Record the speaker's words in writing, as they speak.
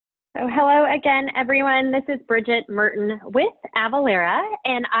So hello again, everyone. This is Bridget Merton with Avalara,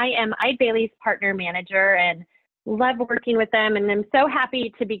 and I am Eide Bailly's partner manager and love working with them. And I'm so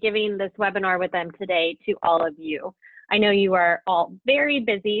happy to be giving this webinar with them today to all of you. I know you are all very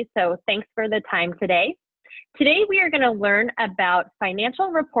busy, so thanks for the time today. Today, we are going to learn about financial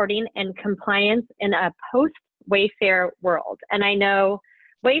reporting and compliance in a post-Wayfair world. And I know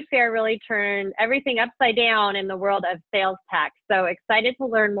Wayfair really turned everything upside down in the world of sales tax. So excited to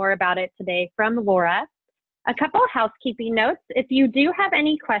learn more about it today from Laura. A couple housekeeping notes. If you do have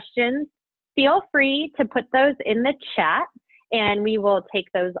any questions, feel free to put those in the chat and we will take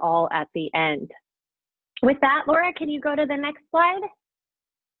those all at the end. With that, Laura, can you go to the next slide?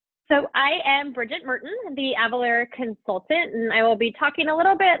 So I am Bridget Merton, the Avalara consultant, and I will be talking a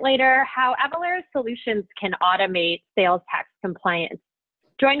little bit later how Avalara's solutions can automate sales tax compliance.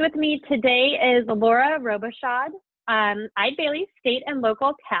 Joined with me today is Laura Robichaud, Eide Bailly State and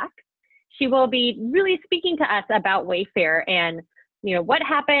Local Tax. She will be really speaking to us about Wayfair and what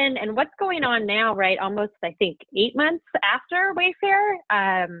happened and what's going on now, right? Almost, I think, 8 months after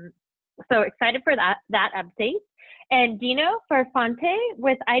Wayfair. So excited for that update. And Dino Farfante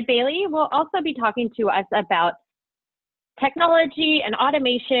with Eide Bailly will also be talking to us about technology and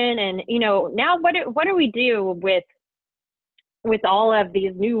automation and, now what do we do with all of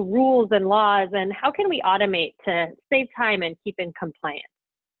these new rules and laws, and how can we automate to save time and keep in compliance?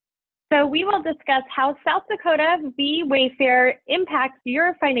 So we will discuss how South Dakota v. Wayfair impacts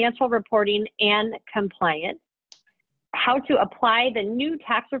your financial reporting and compliance, how to apply the new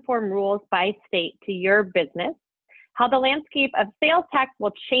tax reform rules by state to your business, how the landscape of sales tax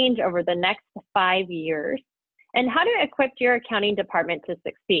will change over the next 5 years, and how to equip your accounting department to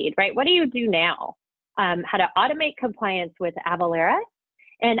succeed, right? What do you do now? How to automate compliance with Avalara,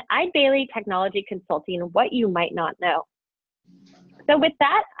 and Eide Bailly Technology Consulting, what you might not know. So with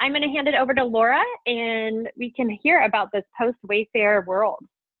that, I'm going to hand it over to Laura, and we can hear about this post-Wayfair world.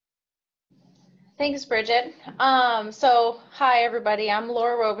 Thanks, Bridget. So hi, everybody. I'm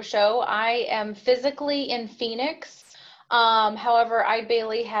Laura Robichaud. I am physically in Phoenix. However, Eide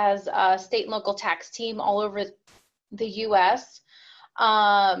Bailly has a state and local tax team all over the U.S.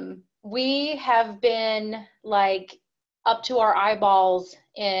 We have been like up to our eyeballs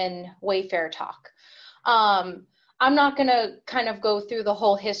in Wayfair talk. I'm not going to kind of go through the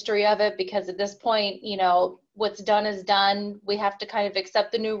whole history of it because at this point, what's done is done. We have to kind of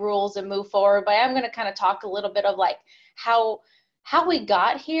accept the new rules and move forward. But I'm going to kind of talk a little bit of like how we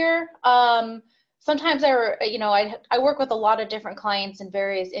got here. Sometimes I work with a lot of different clients in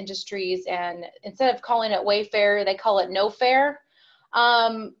various industries, and instead of calling it Wayfair, they call it No Fair.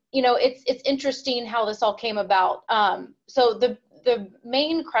 It's interesting how this all came about. So the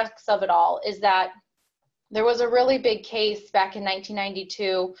main crux of it all is that there was a really big case back in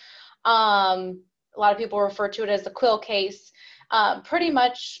 1992. A lot of people refer to it as the Quill case. Pretty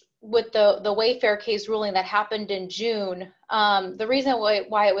much with the Wayfair case ruling that happened in June. The reason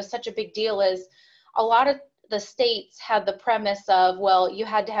why it was such a big deal is a lot of the states had the premise of, well, you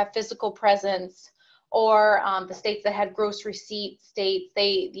had to have physical presence, or the states that had gross receipt states,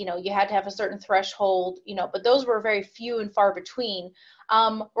 you had to have a certain threshold, but those were very few and far between.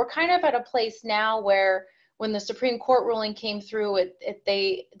 We're kind of at a place now where when the Supreme Court ruling came through,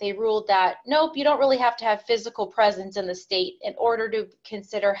 they ruled that, nope, you don't really have to have physical presence in the state in order to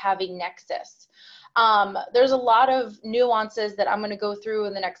consider having Nexus. There's a lot of nuances that I'm going to go through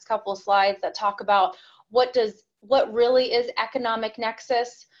in the next couple of slides that talk about what really is economic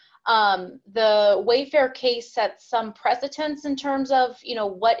Nexus. The Wayfair case sets some precedents in terms of,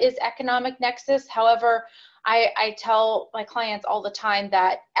 what is economic Nexus. However, I tell my clients all the time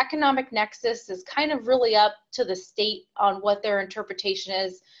that economic Nexus is kind of really up to the state on what their interpretation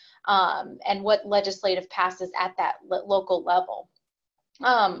is, and what legislative passes at that local level.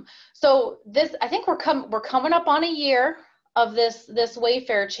 So this, I think we're coming up on a year of this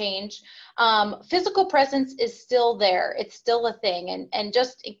Wayfair change. Physical presence is still there. It's still a thing. And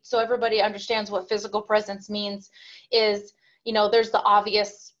just so everybody understands what physical presence means is, there's the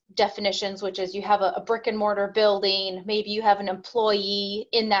obvious definitions, which is you have a brick and mortar building, maybe you have an employee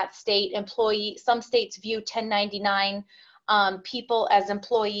in that state. Some states view 1099 people as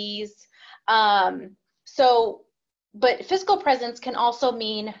employees. But physical presence can also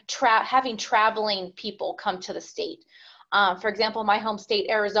mean having traveling people come to the state. For example, my home state,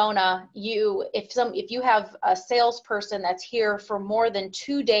 Arizona, if you have a salesperson that's here for more than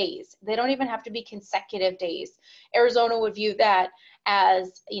 2 days, they don't even have to be consecutive days. Arizona would view that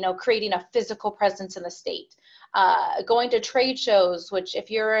as, creating a physical presence in the state. Going to trade shows, which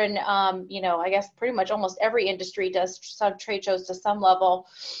if you're in, I guess pretty much almost every industry does some trade shows to some level.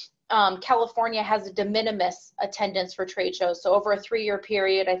 California has a de minimis attendance for trade shows. So over a 3-year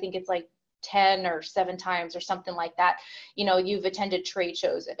period, I think it's like 10 or 7 times or something like that, you know, you've attended trade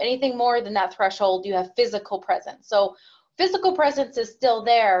shows. If anything more than that threshold, you have physical presence. So physical presence is still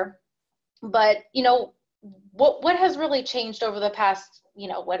there, but you know, what has really changed over the past, you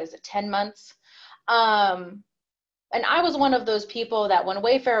know, what is it, 10 months? And I was one of those people that when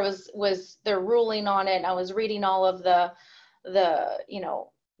Wayfair was their ruling on it, and I was reading all of the you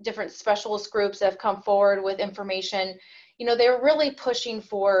know, different specialist groups that have come forward with information, you know, they're really pushing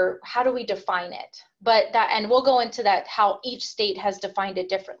for how do we define it. But that, and we'll go into that, how each state has defined it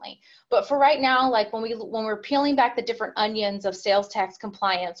differently. But for right now, like when we're peeling back the different onions of sales tax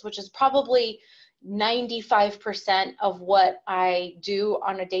compliance, which is probably 95% of what I do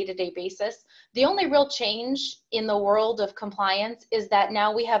on a day-to-day basis, the only real change in the world of compliance is that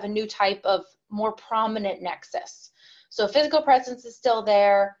now we have a new type of more prominent nexus. So physical presence is still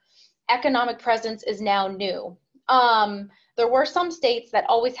there. Economic presence is now new. There were some states that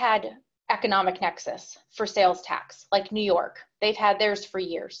always had economic nexus for sales tax, like New York. They've had theirs for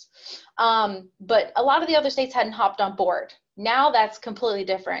years. But a lot of the other states hadn't hopped on board. Now that's completely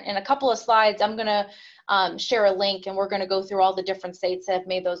different. In a couple of slides, I'm gonna share a link and we're gonna go through all the different states that have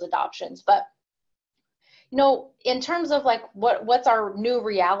made those adoptions. But you know, in terms of like what's our new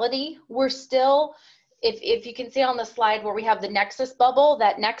reality, we're still, if you can see on the slide where we have the nexus bubble,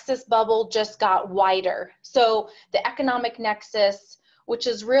 that nexus bubble just got wider. So the economic nexus, which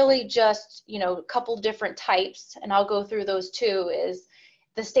is really just, you know, a couple different types, and I'll go through those too, is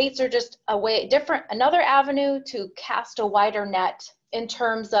the states are just a way different, another avenue to cast a wider net in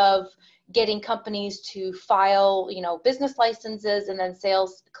terms of getting companies to file, you know, business licenses and then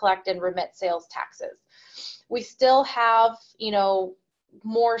collect and remit sales taxes. We still have, you know,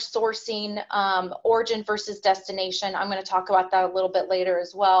 more sourcing, origin versus destination. I'm going to talk about that a little bit later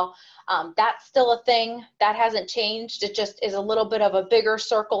as well. That's still a thing. That hasn't changed. It just is a little bit of a bigger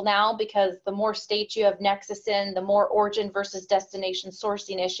circle now, because the more states you have nexus in, the more origin versus destination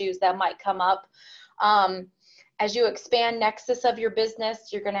sourcing issues that might come up. As you expand nexus of your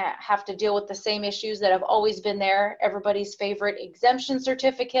business, you're going to have to deal with the same issues that have always been there. Everybody's favorite exemption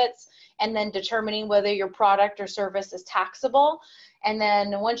certificates, and then determining whether your product or service is taxable. And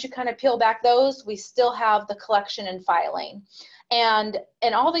then once you kind of peel back those, we still have the collection and filing. And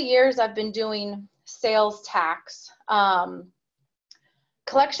in all the years I've been doing sales tax,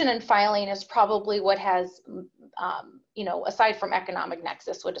 collection and filing is probably what has, you know, aside from economic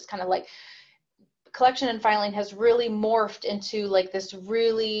nexus, which is kind of like, collection and filing has really morphed into like this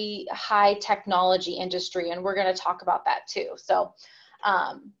really high technology industry. And we're going to talk about that too. So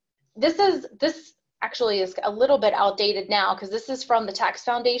this actually is a little bit outdated now, because this is from the Tax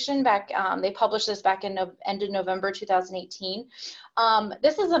Foundation back, they published this back in end of November 2018.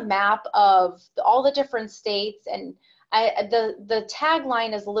 This is a map of all the different states, and the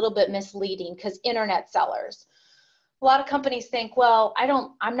tagline is a little bit misleading because internet sellers. A lot of companies think, well,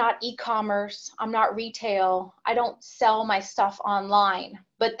 I'm not e-commerce, I'm not retail, I don't sell my stuff online.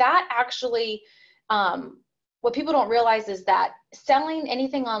 But that actually, what people don't realize is that selling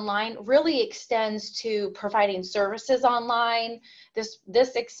anything online really extends to providing services online.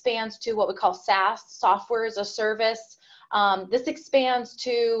 This expands to what we call SaaS, software as a service. This expands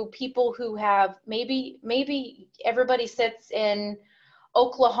to people who have, maybe everybody sits in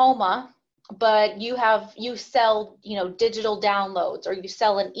Oklahoma, but you sell, you know, digital downloads, or you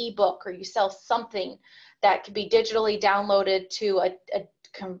sell an ebook, or you sell something that could be digitally downloaded to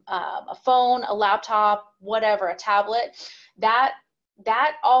a phone, a laptop, whatever, a tablet. That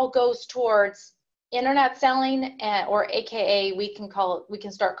all goes towards internet selling, or AKA we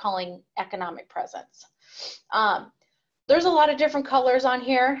can start calling economic presence. There's a lot of different colors on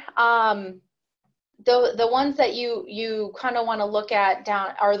here. The ones that you kind of want to look at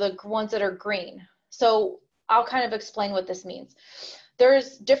down are the ones that are green. So I'll kind of explain what this means.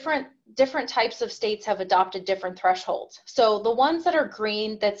 There's different types of states have adopted different thresholds. So the ones that are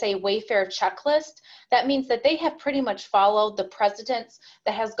green that say Wayfair checklist, that means that they have pretty much followed the precedents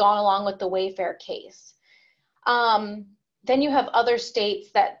that has gone along with the Wayfair case. Then you have other states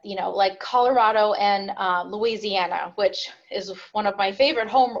that, you know, like Colorado and Louisiana, which is one of my favorite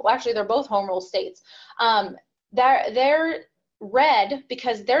actually they're both home rule states. They're red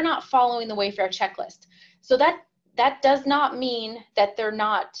because they're not following the Wayfair checklist. So that does not mean that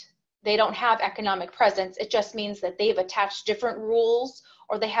they don't have economic presence. It just means that they've attached different rules,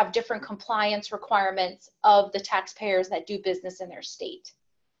 or they have different compliance requirements of the taxpayers that do business in their state.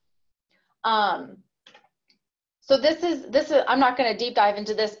 So this is, I'm not going to deep dive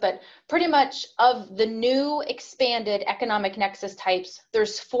into this, but pretty much of the new expanded economic nexus types,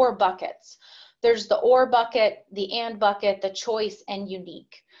 there's 4 buckets. There's the or bucket, the and bucket, the choice, and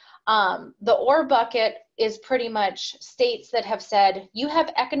unique. The or bucket is pretty much states that have said you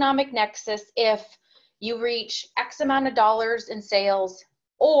have economic nexus if you reach X amount of dollars in sales,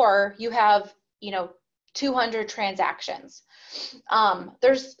 or you have, 200 transactions.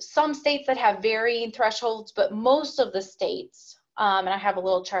 There's some states that have varying thresholds, but most of the states, and I have a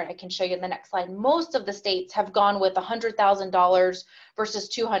little chart I can show you in the next slide, most of the states have gone with $100,000 versus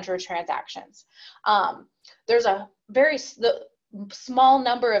 200 transactions. There's a very small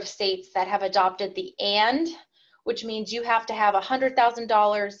number of states that have adopted the and, which means you have to have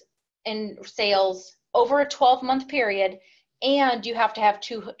 $100,000 in sales over a 12-month period, and you have to have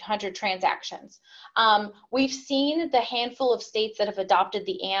 200 transactions. We've seen the handful of states that have adopted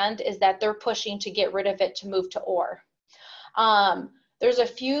the and is that they're pushing to get rid of it to move to or. There's a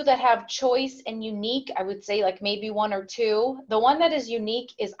few that have choice and unique. I would say like maybe 1 or 2. The one that is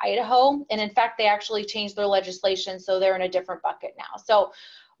unique is Idaho. And in fact, they actually changed their legislation, so they're in a different bucket now. So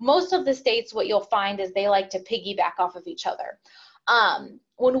most of the states, what you'll find is they like to piggyback off of each other.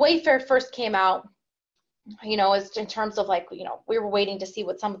 When Wayfair first came out, as in terms of like, we were waiting to see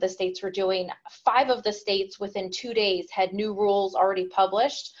what some of the states were doing. 5 of the states within 2 days had new rules already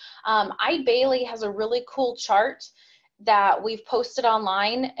published. Eide Bailly has a really cool chart that we've posted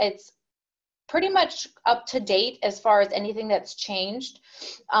online. It's pretty much up to date as far as anything that's changed.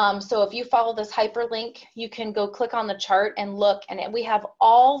 So if you follow this hyperlink, you can go click on the chart and look, and we have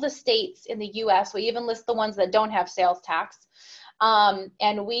all the states in the US. We even list the ones that don't have sales tax.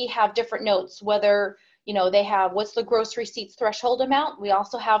 And we have different notes, whether they have what's the gross receipts threshold amount. We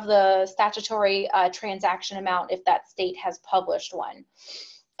also have the statutory transaction amount if that state has published one.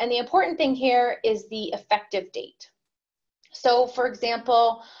 And the important thing here is the effective date. So for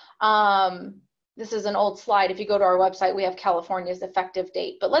example, this is an old slide. If you go to our website, we have California's effective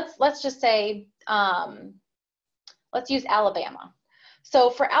date. But let's just say, let's use Alabama. So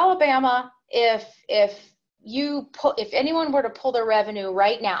for Alabama, if anyone were to pull their revenue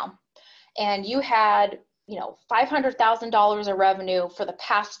right now, and you had, $500,000 of revenue for the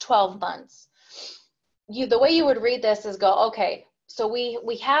past 12 months, the way you would read this is go, okay, so we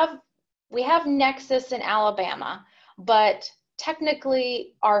have Nexus in Alabama, but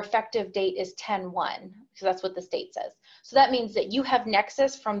technically our effective date is 10/1, because that's what the state says. So that means that you have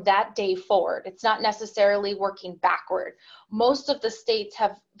Nexus from that day forward. It's not necessarily working backward. Most of the states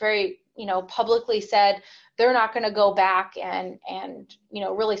have very, publicly said they're not going to go back and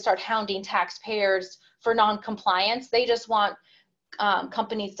really start hounding taxpayers for non-compliance. They just want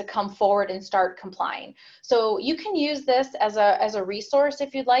companies to come forward and start complying. So you can use this as a resource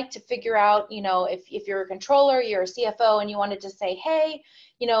if you'd like to figure out, if you're a controller, you're a CFO, and you wanted to say, hey,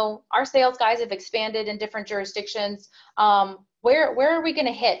 our sales guys have expanded in different jurisdictions. Where are we going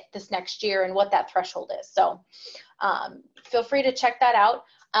to hit this next year and what that threshold is? So feel free to check that out.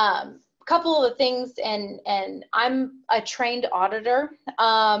 A couple of the things, and I'm a trained auditor,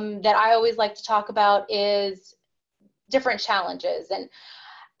 that I always like to talk about is different challenges. And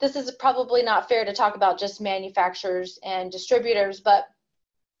this is probably not fair to talk about just manufacturers and distributors, but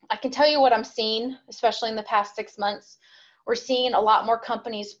I can tell you what I'm seeing, especially in the past 6 months. We're seeing a lot more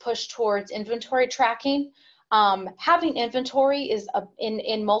companies push towards inventory tracking. Having inventory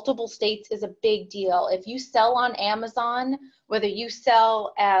in multiple states is a big deal. If you sell on Amazon, whether you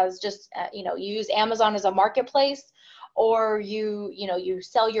sell as just, you use Amazon as a marketplace, or you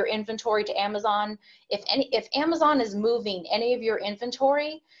sell your inventory to Amazon, if Amazon is moving any of your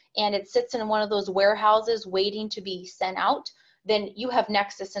inventory and it sits in one of those warehouses waiting to be sent out, then you have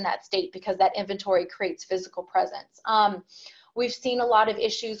Nexus in that state because that inventory creates physical presence. We've seen a lot of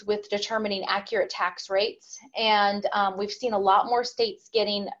issues with determining accurate tax rates, and we've seen a lot more states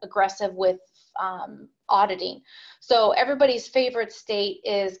getting aggressive with auditing. So everybody's favorite state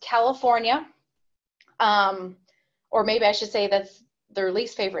is California, or maybe I should say that's their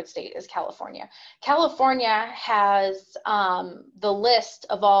least favorite state is California. California has the list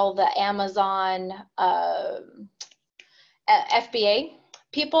of all the Amazon FBA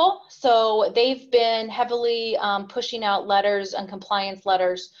people. So they've been heavily pushing out letters and compliance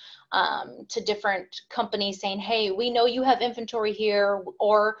letters to different companies saying, hey, we know you have inventory here,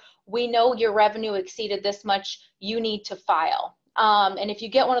 or we know your revenue exceeded this much, you need to file. And if you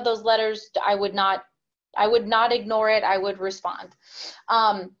get one of those letters, I would not ignore it, I would respond.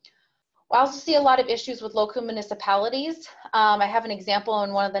 I also see a lot of issues with local municipalities. I have an example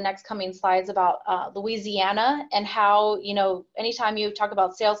in one of the next coming slides about Louisiana and how, anytime you talk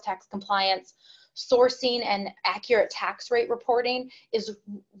about sales tax compliance, sourcing and accurate tax rate reporting is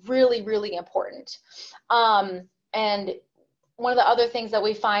really, really important. And one of the other things that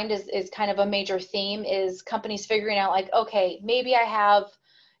we find is kind of a major theme is companies figuring out like, okay, maybe I have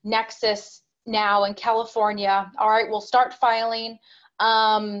Nexus now in California. All right, we'll start filing.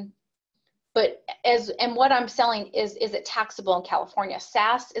 But what I'm selling is it taxable in California?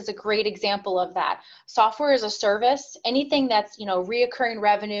 SaaS is a great example of that. Software as a service, anything that's, you know, reoccurring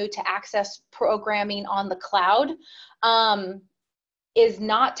revenue to access programming on the cloud, is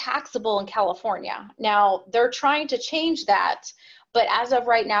not taxable in California. Now, they're trying to change that, but as of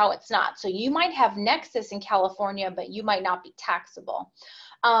right now, it's not. So you might have Nexus in California, but you might not be taxable.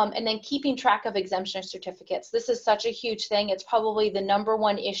 And then keeping track of exemption certificates. This is such a huge thing. It's probably the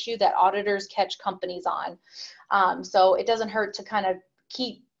 #1 issue that auditors catch companies on. So it doesn't hurt to kind of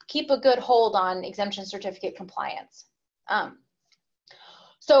keep a good hold on exemption certificate compliance.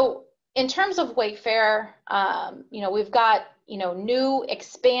 So in terms of Wayfair, you know, we've got, you know, new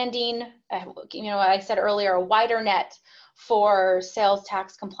expanding, you know, I said earlier, a wider net for sales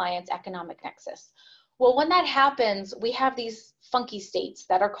tax compliance economic nexus. Well, when that happens, we have these funky states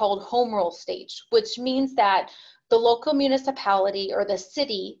that are called home rule states, which means that the local municipality or the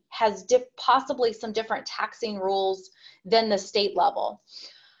city has possibly some different taxing rules than the state level.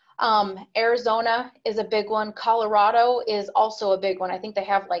 Arizona is a big one. Colorado is also a big one. I think they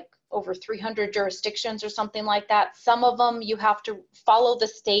have like over 300 jurisdictions or something like that. Some of them you have to follow the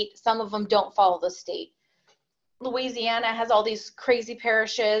state, some of them don't follow the state. Louisiana has all these crazy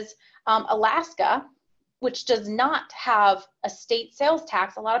parishes. Alaska, which does not have a state sales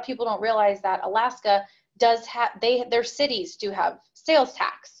tax. A lot of people don't realize that Alaska does have, their cities do have sales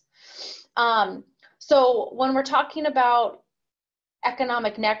tax. So when we're talking about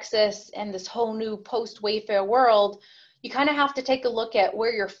economic nexus and this whole new post-Wayfair world, you kind of have to take a look at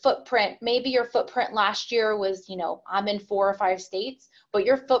where your footprint, maybe your footprint last year was, you know, I'm in 4 or 5 states, but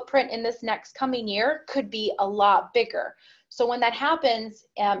your footprint in this next coming year could be a lot bigger. So when that happens,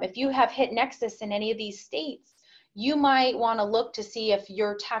 if you have hit Nexus in any of these states, you might want to look to see if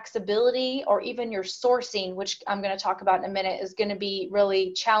your taxability or even your sourcing, which I'm going to talk about in a minute, is going to be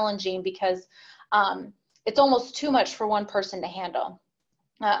really challenging because it's almost too much for one person to handle.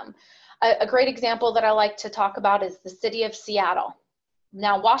 A great example that I like to talk about is the city of Seattle.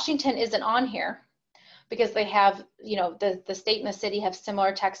 Now, Washington isn't on here because they have, you know, the state and the city have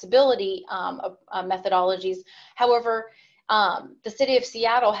similar taxability methodologies. However, the city of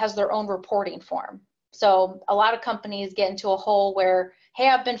Seattle has their own reporting form. So a lot of companies get into a hole where, hey,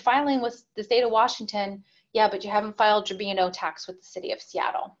 I've been filing with the state of Washington. Yeah, but you haven't filed your B&O tax with the city of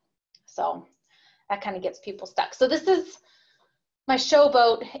Seattle. So that kind of gets people stuck. So this is my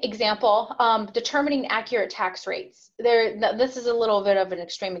showboat example, determining accurate tax rates. This is a little bit of an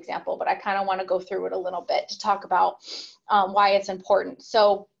extreme example, but I kind of want to go through it a little bit to talk about why it's important.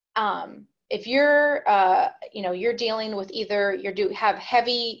 So if you're, you know, you're dealing with either have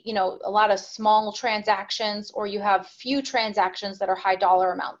heavy, you know, a lot of small transactions, or you have few transactions that are high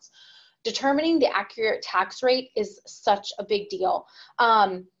dollar amounts, determining the accurate tax rate is such a big deal.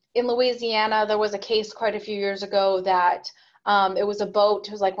 In Louisiana, there was a case quite a few years ago that it was a boat.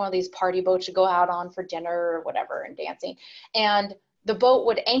 It was like one of these party boats you go out on for dinner or whatever and dancing. And the boat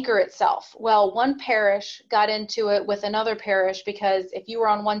would anchor itself. Well, one parish got into it with another parish because if you were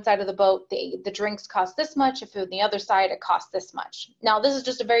on one side of the boat, the drinks cost this much. If you're on the other side, it cost this much. Now, this is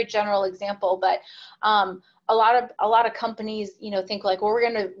just a very general example, but a lot of companies, you know, think like, well,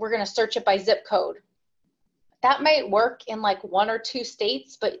 we're gonna search it by zip code. That might work in like 1 or 2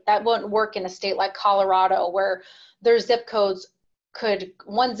 states, but that wouldn't work in a state like Colorado where their zip codes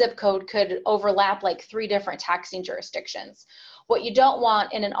one zip code could overlap like 3 different taxing jurisdictions. What you don't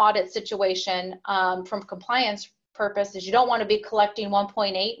want in an audit situation from compliance purpose is you don't want to be collecting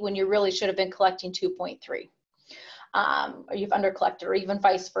 1.8 when you really should have been collecting 2.3. Or you've undercollected, or even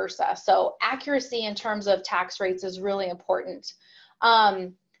vice versa. So accuracy in terms of tax rates is really important.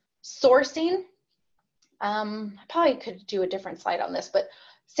 Sourcing, I probably could do a different slide on this, but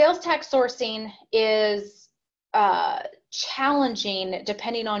sales tax sourcing is challenging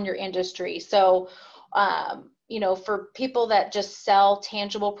depending on your industry. So, you know, for people that just sell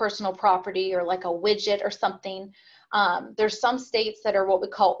tangible personal property or like a widget or something, there's some states that are what we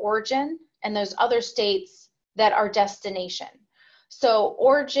call origin, and there's other states that are destination. So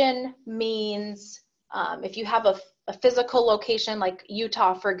origin means if you have a physical location, like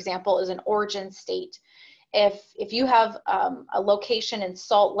Utah, for example, is an origin state. If you have a location in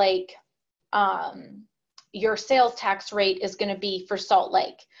Salt Lake, your sales tax rate is going to be for Salt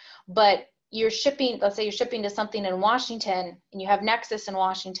Lake. But you're shipping, let's say you're shipping to something in Washington and you have Nexus in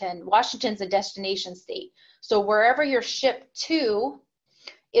Washington. Washington's a destination state. So wherever your ship to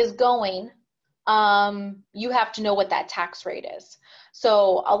is going, you have to know what that tax rate is.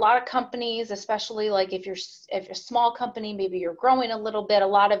 So a lot of companies, especially like if you're a small company, maybe you're growing a little bit, a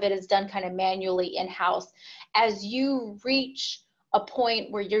lot of it is done kind of manually in-house. As you reach a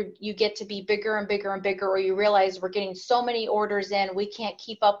point where you get to be bigger and bigger and bigger, or you realize we're getting so many orders in, we can't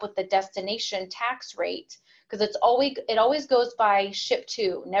keep up with the destination tax rate, because it always goes by ship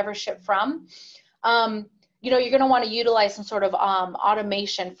to, never ship from. You're going to want to utilize some sort of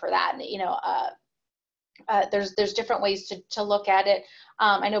automation for that. There's different ways to look at it.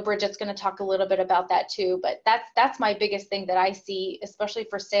 I know Bridget's going to talk a little bit about that too, but that's my biggest thing that I see, especially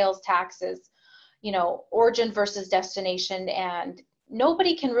for sales taxes, origin versus destination, and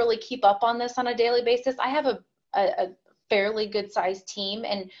nobody can really keep up on this on a daily basis. I have a fairly good sized team,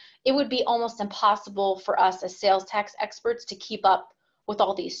 and it would be almost impossible for us as sales tax experts to keep up with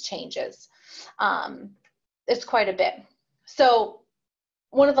all these changes. It's quite a bit. So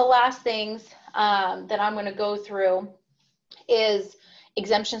one of the last things that I'm going to go through is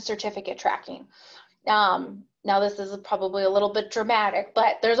exemption certificate tracking. Now this is probably a little bit dramatic,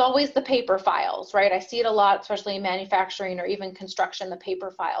 but there's always the paper files, right? I see it a lot, especially in manufacturing or even construction, the paper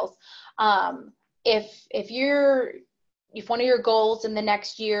files. If one of your goals in the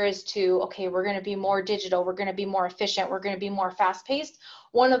next year is to, okay, we're going to be more digital, we're going to be more efficient, we're going to be more fast-paced,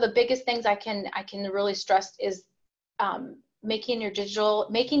 one of the biggest things I can really stress is making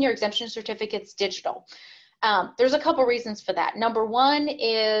your exemption certificates digital. There's a couple reasons for that. Number one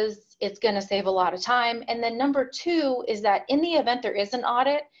is it's going to save a lot of time. And then number two is that in the event there is an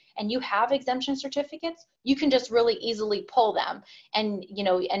audit and you have exemption certificates, you can just really easily pull them and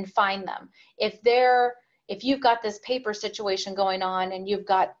find them. If you've got this paper situation going on and you've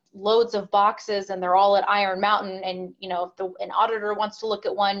got loads of boxes and they're all at Iron Mountain, and if an auditor wants to look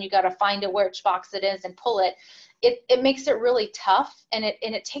at one, you got to find it which box it is and pull it. It makes it really tough, and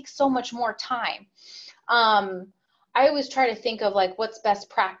it takes so much more time. I always try to think of like what's best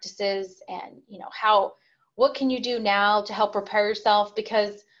practices, and what can you do now to help prepare yourself,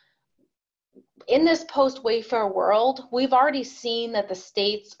 because in this post-Wayfair world, we've already seen that the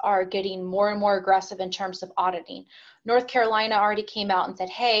states are getting more and more aggressive in terms of auditing. North Carolina already came out and said,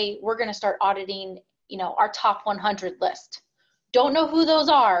 hey, we're going to start auditing, our top 100 list. Don't know who those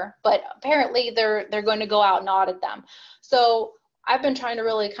are, but apparently they're going to go out and audit them. So I've been trying to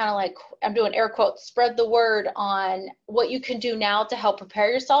really kind of like, I'm doing air quotes, spread the word on what you can do now to help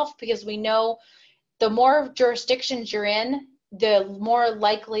prepare yourself, because we know the more jurisdictions you're in, the more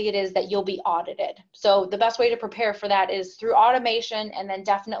likely it is that you'll be audited. So the best way to prepare for that is through automation, and then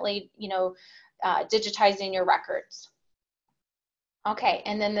definitely, digitizing your records. Okay,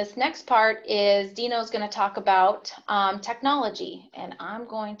 and then this next part is Dino's going to talk about technology, and I'm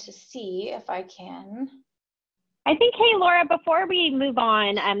going to see if I can. I think, hey, Laura, before we move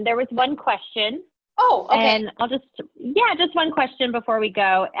on, there was one question. Oh, okay. And just one question before we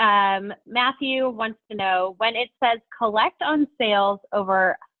go. Matthew wants to know, when it says collect on sales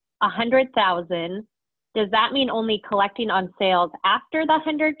over 100,000, does that mean only collecting on sales after the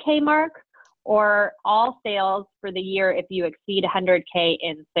 100K mark, or all sales for the year if you exceed 100K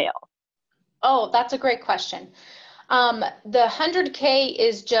in sales? Oh, that's a great question. The 100K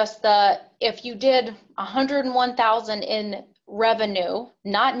is just if you did 101,000 in revenue,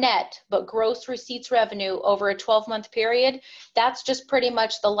 not net, but gross receipts revenue over a 12-month period, that's just pretty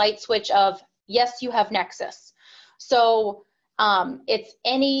much the light switch of, yes, you have Nexus. So it's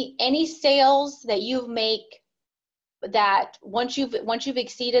any sales that you make that once you've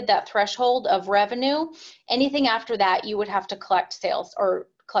exceeded that threshold of revenue, anything after that, you would have to collect sales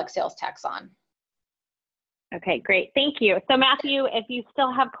tax on. Okay, great. Thank you. So Matthew, if you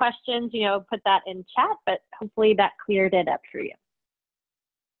still have questions, put that in chat, but hopefully that cleared it up for you.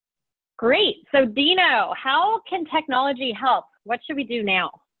 Great. So Dino, how can technology help? What should we do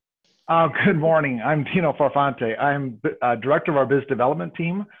now? Good morning. I'm Dino Farfante. I'm director of our business development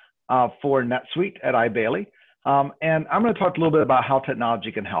team for NetSuite at Eide Bailly. And I'm going to talk a little bit about how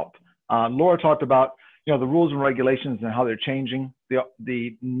technology can help. Laura talked about the rules and regulations and how they're changing,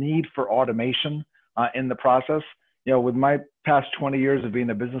 the need for automation in the process. With my past 20 years of being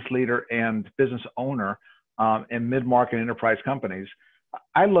a business leader and business owner in mid-market enterprise companies,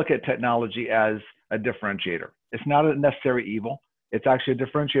 I look at technology as a differentiator. It's not a necessary evil. It's actually a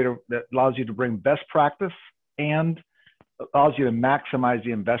differentiator that allows you to bring best practice and allows you to maximize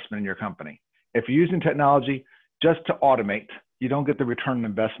the investment in your company. If you're using technology just to automate, you don't get the return on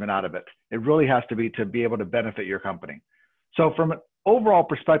investment out of it. It really has to be able to benefit your company. So from overall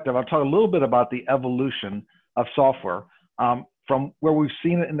perspective, I'll talk a little bit about the evolution of software from where we've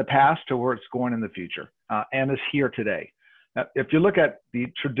seen it in the past to where it's going in the future and is here today. Now, if you look at the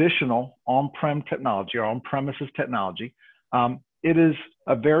traditional on-prem technology or on-premises technology, it is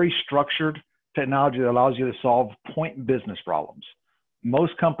a very structured technology that allows you to solve point business problems.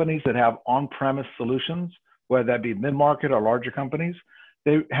 Most companies that have on-premise solutions, whether that be mid-market or larger companies,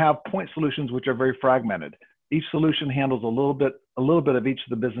 they have point solutions which are very fragmented. Each solution handles a little bit of each of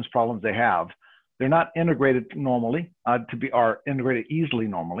the business problems they have. They're not integrated normally or integrated easily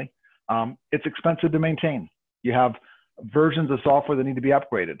normally. It's expensive to maintain. You have versions of software that need to be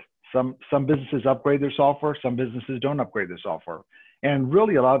upgraded. Some businesses upgrade their software, some businesses don't upgrade their software. And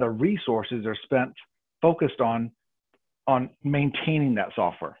really a lot of the resources are focused on maintaining that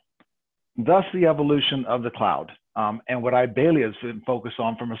software. Thus the evolution of the cloud. And what Eide Bailly has been focused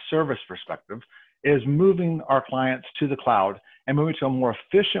on from a service perspective is moving our clients to the cloud and moving to a more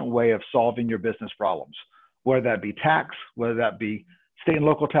efficient way of solving your business problems, whether that be tax, whether that be state and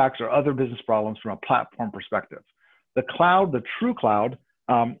local tax or other business problems from a platform perspective. The cloud, the true cloud,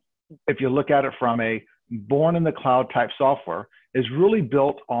 if you look at it from a born in the cloud type software, is really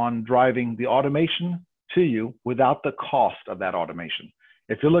built on driving the automation to you without the cost of that automation.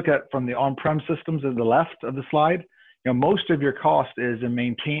 If you look at from the on-prem systems at the left of the slide, most of your cost is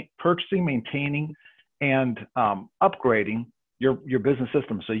in purchasing, maintaining, and upgrading your business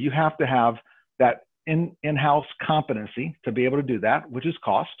system. So you have to have that in-house competency to be able to do that, which is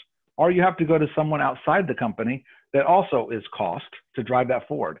cost, or you have to go to someone outside the company that also is cost to drive that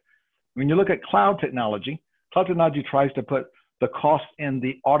forward. When you look at cloud technology tries to put the cost in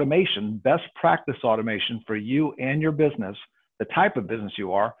the automation, best practice automation for you and your business, the type of business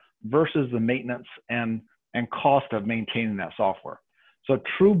you are, versus the maintenance and cost of maintaining that software. So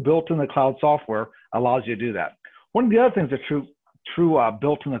true built in the cloud software allows you to do that. One of the other things that true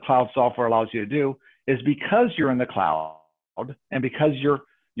built in the cloud software allows you to do is because you're in the cloud and because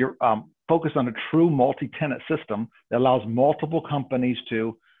you're focused on a true multi-tenant system that allows multiple companies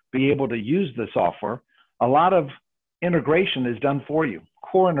to be able to use the software, a lot of integration is done for you,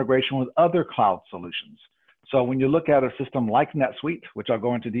 core integration with other cloud solutions. So when you look at a system like NetSuite, which I'll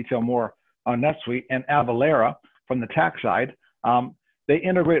go into detail more on NetSuite, and Avalara from the tax side, they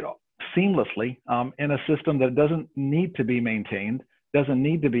integrate seamlessly in a system that doesn't need to be maintained, doesn't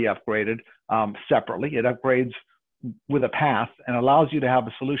need to be upgraded separately. It upgrades with a path and allows you to have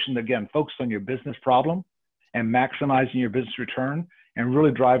a solution that, again, focused on your business problem and maximizing your business return and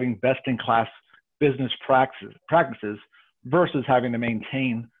really driving best-in-class business practices versus having to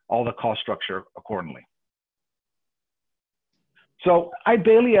maintain all the cost structure accordingly. So Eide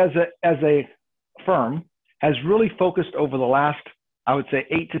Bailly as a firm has really focused over the last, I would say,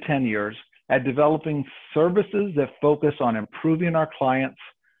 8 to 10 years at developing services that focus on improving our clients'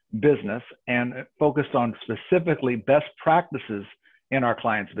 business and focused on specifically best practices in our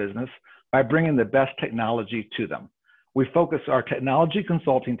clients' business by bringing the best technology to them. We focus our technology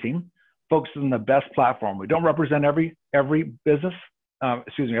consulting team, focuses on the best platform. We don't represent every business,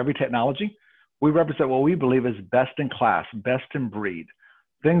 every technology. We represent what we believe is best in class, best in breed,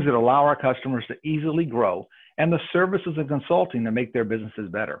 things that allow our customers to easily grow, and the services and consulting to make their businesses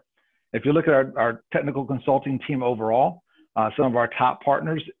better. If you look at our technical consulting team overall, some of our top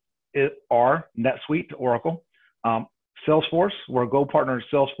partners are NetSuite, Oracle, Salesforce, we're a Go partner of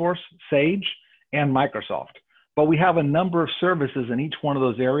Salesforce, Sage, and Microsoft. But we have a number of services in each one of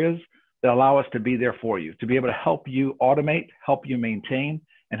those areas that allow us to be there for you, to be able to help you automate, help you maintain,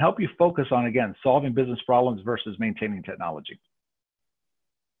 and help you focus on, again, solving business problems versus maintaining technology.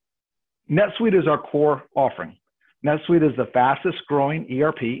 NetSuite is our core offering. NetSuite is the fastest growing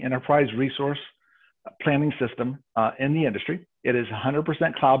ERP, enterprise resource planning system in the industry. It is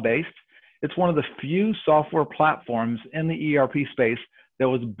 100% cloud-based. It's one of the few software platforms in the ERP space that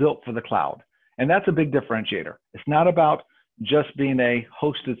was built for the cloud. And that's a big differentiator. It's not about just being a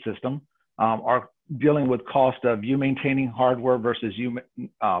hosted system or dealing with cost of you maintaining hardware versus you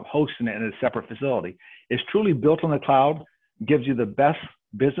hosting it in a separate facility. It's truly built on the cloud, gives you the best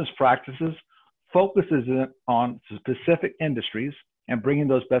business practices, focuses on specific industries and bringing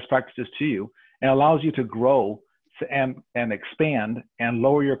those best practices to you, and allows you to grow and expand and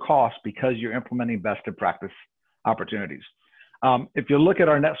lower your costs because you're implementing best in practice opportunities. If you look at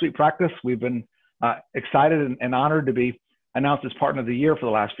our NetSuite practice, we've been excited and honored to be announced as Partner of the Year for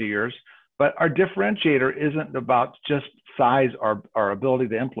the last few years. But our differentiator isn't about just size or our ability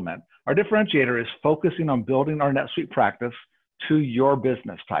to implement. Our differentiator is focusing on building our NetSuite practice to your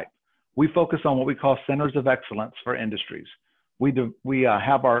business type. We focus on what we call centers of excellence for industries. We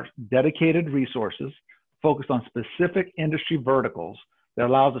have our dedicated resources focused on specific industry verticals that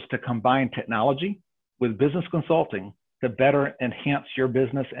allows us to combine technology with business consulting to better enhance your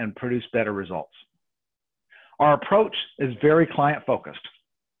business and produce better results. Our approach is very client-focused.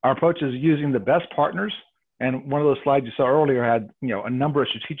 Our approach is using the best partners, and one of those slides you saw earlier had a number of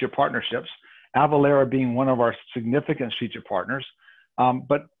strategic partnerships, Avalara being one of our significant strategic partners,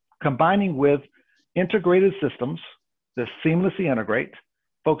 but combining with integrated systems that seamlessly integrate,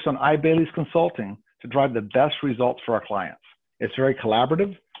 focus on Eide Bailly's consulting to drive the best results for our clients. It's very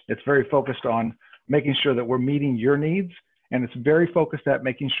collaborative. It's very focused on making sure that we're meeting your needs, and it's very focused at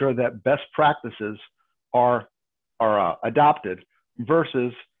making sure that best practices are adopted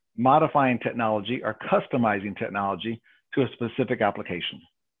versus modifying technology or customizing technology to a specific application.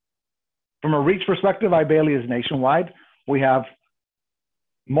 From a reach perspective, Eide Bailly is nationwide. We have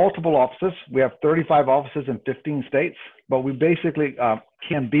multiple offices. We have 35 offices in 15 states, but we basically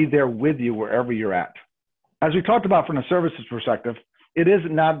can be there with you wherever you're at. As we talked about from a services perspective, it is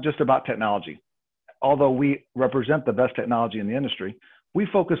not just about technology. Although we represent the best technology in the industry, we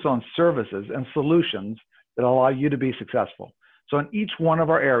focus on services and solutions that allow you to be successful. So in each one of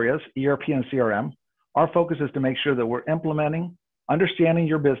our areas, ERP and CRM, our focus is to make sure that we're implementing, understanding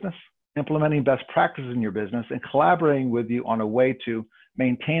your business, implementing best practices in your business, and collaborating with you on a way to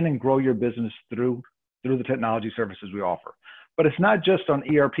maintain and grow your business through the technology services we offer. But it's not just on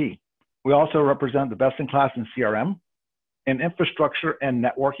ERP. We also represent the best in class in CRM, in infrastructure and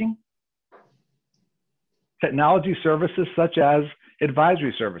networking, technology services such as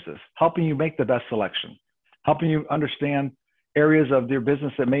advisory services, helping you make the best selection, helping you understand areas of your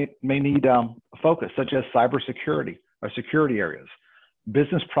business that may need focus, such as cybersecurity or security areas,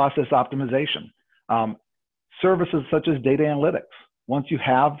 business process optimization, services such as data analytics. Once you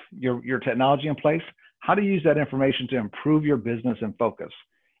have your technology in place, how to use that information to improve your business and focus.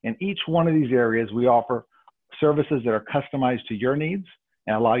 In each one of these areas, we offer services that are customized to your needs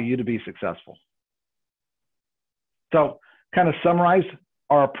and allow you to be successful. So kind of summarize,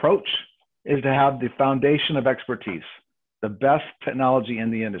 our approach is to have the foundation of expertise, the best technology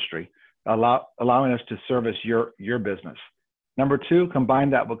in the industry, allowing us to service your business. Number two, combine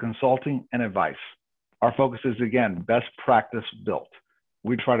that with consulting and advice. Our focus is, again, best practice built.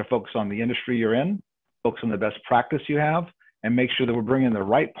 We try to focus on the industry you're in, focus on the best practice you have, and make sure that we're bringing the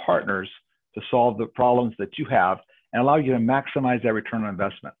right partners to solve the problems that you have and allow you to maximize that return on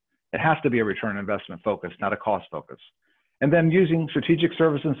investment. It has to be a return on investment focus, not a cost focus. And then using strategic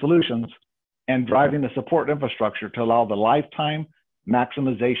service and solutions and driving the support infrastructure to allow the lifetime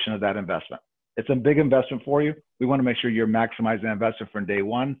maximization of that investment. It's a big investment for you. We want to make sure you're maximizing that investment from day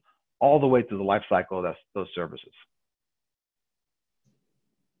one all the way through the life cycle of those services.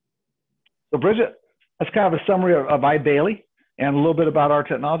 So Bridget, that's kind of a summary of Eide Bailly and a little bit about our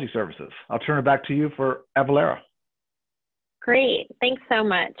technology services. I'll turn it back to you for Avalara. Great, thanks so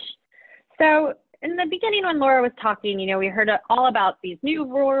much. So in the beginning when Laura was talking, we heard all about these new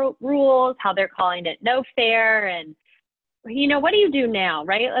rules, how they're calling it no fair, and what do you do now,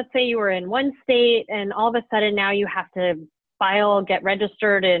 right? Let's say you were in one state and all of a sudden now you have to file, get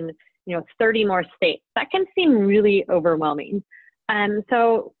registered in 30 more states. That can seem really overwhelming.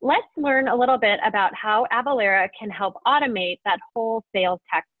 So let's learn a little bit about how Avalara can help automate that whole sales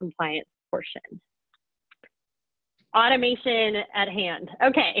tax compliance portion. Automation at hand.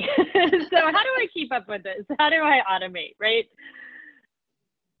 Okay, so how do I keep up with this? How do I automate, right?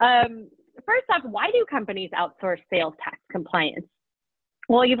 First off, why do companies outsource sales tax compliance?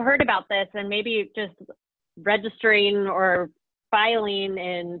 Well, you've heard about this, and maybe just registering or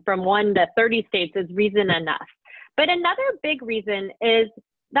filing from 1 to 30 states is reason enough. But another big reason is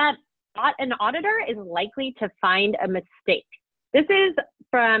that an auditor is likely to find a mistake. This is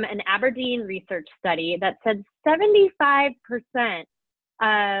from an Aberdeen research study that said 75%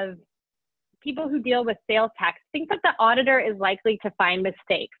 of people who deal with sales tax think that the auditor is likely to find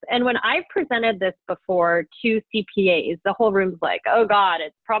mistakes. And when I've presented this before to CPAs, the whole room's like, oh God,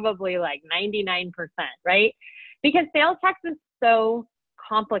 it's probably like 99%, right? Because sales tax is so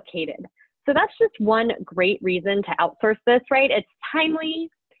complicated. So that's just one great reason to outsource this, right? It's timely,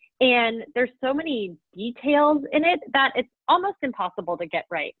 and there's so many details in it that it's almost impossible to get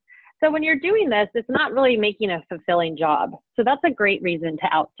right. So when you're doing this, it's not really making a fulfilling job. So that's a great reason to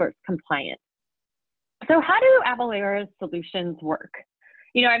outsource compliance. So how do Avalara's solutions work?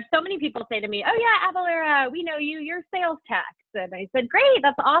 I have so many people say to me, oh yeah, Avalara, we know you, you're sales tax. And I said, great,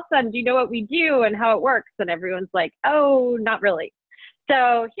 that's awesome. Do you know what we do and how it works? And everyone's like, oh, not really.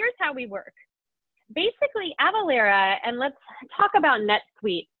 So here's how we work. Basically, Avalara, and let's talk about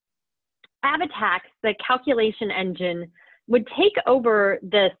NetSuite. AvaTax, the calculation engine would take over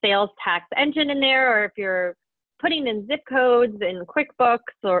the sales tax engine in there, or if you're putting in zip codes in QuickBooks,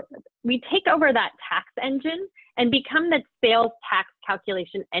 or we take over that tax engine and become the sales tax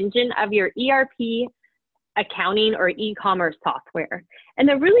calculation engine of your ERP, accounting, or e-commerce software. And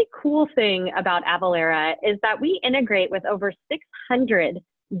the really cool thing about Avalara is that we integrate with over 600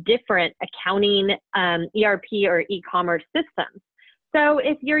 different accounting, ERP, or e-commerce systems. So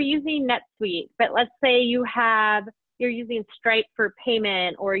if you're using NetSuite, but let's say you're using Stripe for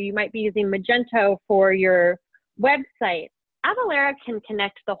payment, or you might be using Magento for your website, Avalara can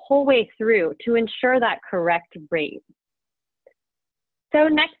connect the whole way through to ensure that correct rate. So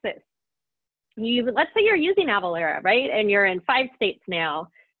Nexus, let's say you're using Avalara, right? And you're in 5 states now.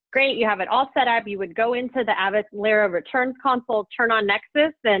 Great, you have it all set up. You would go into the Avalara Returns Console, turn on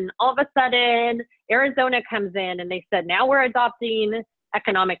Nexus, and all of a sudden, Arizona comes in and they said, now we're adopting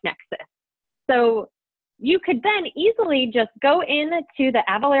Economic Nexus. So you could then easily just go into the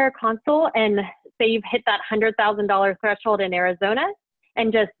Avalara console and say you've hit that $100,000 threshold in Arizona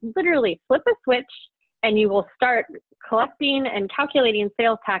and just literally flip a switch and you will start collecting and calculating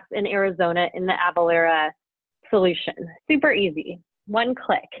sales tax in Arizona in the Avalara solution. Super easy, one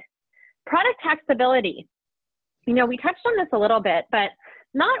click. Product taxability. You know, we touched on this a little bit, but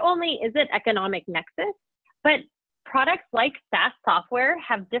not only is it Economic Nexus, but products like SaaS software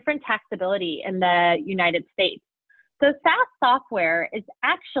have different taxability in the United States. So SaaS software is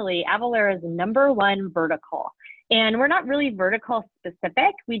actually Avalara's #1 vertical. And we're not really vertical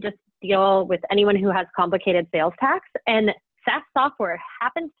specific. We just deal with anyone who has complicated sales tax. And SaaS software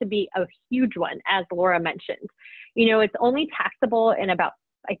happens to be a huge one, as Laura mentioned. You know, it's only taxable in about,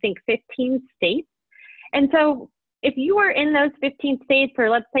 I think, 15 states. And so if you are in those 15 states, or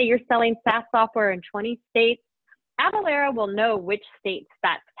let's say you're selling SaaS software in 20 states, Avalara will know which states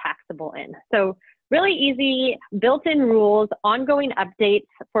that's taxable in. So really easy, built-in rules, ongoing updates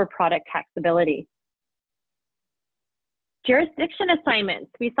for product taxability. Jurisdiction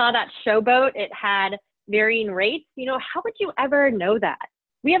assignments. We saw that Showboat, it had varying rates. You know, how would you ever know that?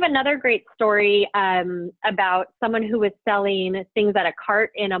 We have another great story about someone who was selling things at a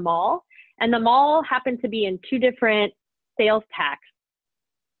cart in a mall, and the mall happened to be in 2 different sales tax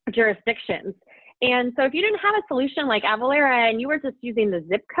jurisdictions. And so if you didn't have a solution like Avalara and you were just using the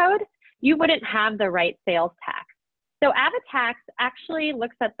zip code, you wouldn't have the right sales tax. So AvaTax actually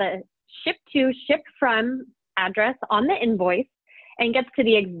looks at the ship to, ship from address on the invoice and gets to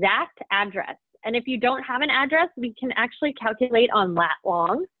the exact address. And if you don't have an address, we can actually calculate on lat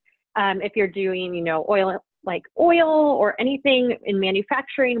long. If you're doing, you know, oil or anything in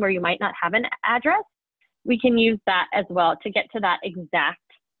manufacturing where you might not have an address, we can use that as well to get to that exact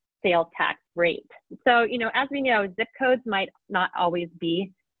sales tax rate. So, you know, as we know, zip codes might not always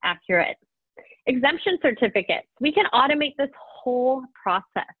be accurate. Exemption certificates. We can automate this whole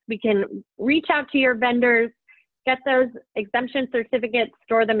process. We can reach out to your vendors, get those exemption certificates,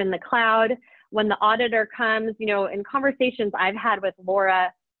 store them in the cloud. When the auditor comes, you know, in conversations I've had with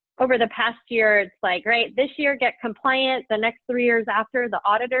Laura over the past year, it's like, right, this year get compliant, the next 3 years after, the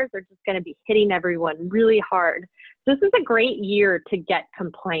auditors are just going to be hitting everyone really hard. So this is a great year to get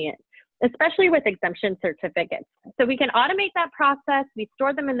compliant, especially with exemption certificates. So we can automate that process. We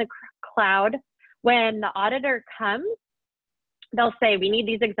store them in the cloud. When the auditor comes, they'll say, we need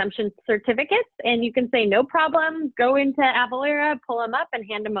these exemption certificates, and you can say, no problem, go into Avalara, pull them up and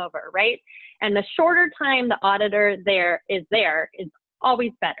hand them over, right? And the shorter time the auditor is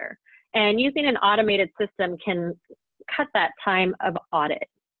always better. And using an automated system can cut that time of audit.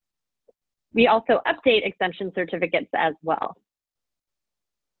 We also update exemption certificates as well.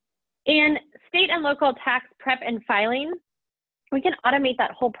 In state and local tax prep and filing, we can automate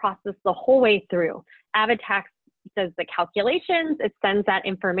that whole process the whole way through. AvaTax does the calculations, it sends that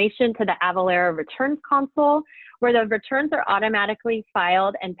information to the Avalara Returns Console, where the returns are automatically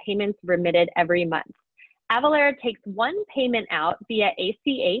filed and payments remitted every month. Avalara takes one payment out via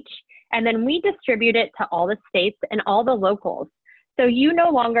ACH, and then we distribute it to all the states and all the locals. So you no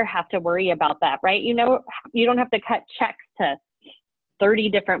longer have to worry about that, right? You know, you don't have to cut checks to 30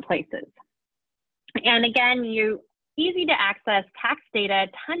 different places. And again, easy to access tax data,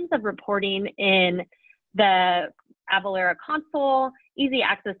 tons of reporting in the Avalara console, easy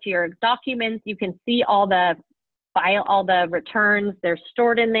access to your documents. You can see all the returns, they're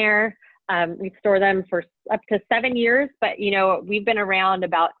stored in there. We store them for up to 7 years, but you know, we've been around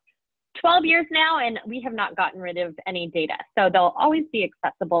about 12 years now and we have not gotten rid of any data. So they'll always be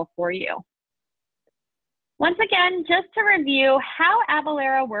accessible for you. Once again, just to review how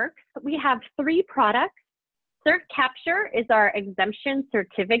Avalara works, we have 3 products. CertCapture is our exemption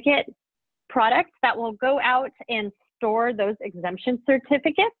certificate product that will go out and store those exemption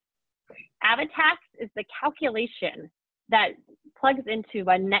certificates. AvaTax is the calculation that plugs into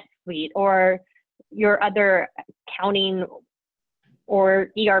a NetSuite or your other accounting or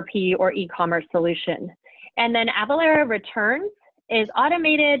ERP or e-commerce solution. And then Avalara Returns is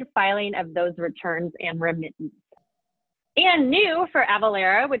automated filing of those returns and remittance. And new for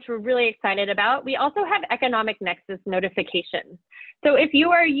Avalara, which we're really excited about, we also have Economic Nexus notifications. So if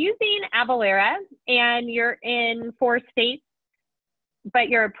you are using Avalara and you're in 4 states, but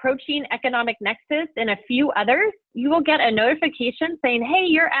you're approaching Economic Nexus and a few others, you will get a notification saying, hey,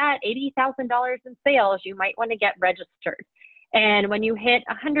 you're at $80,000 in sales. You might want to get registered. And when you hit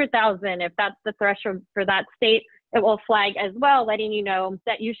 100,000, if that's the threshold for that state, it will flag as well, letting you know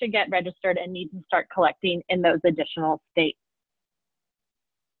that you should get registered and need to start collecting in those additional states.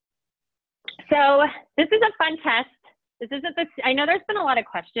 So this is a fun test. This isn't the, I know there's been a lot of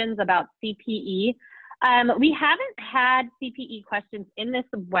questions about CPE. We haven't had CPE questions in this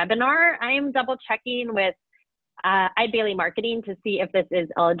webinar. I am double checking with Eide Bailly Marketing to see if this is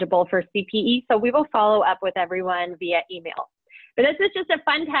eligible for CPE. So we will follow up with everyone via email. But this is just a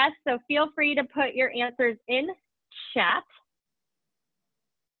fun test, so feel free to put your answers in chat.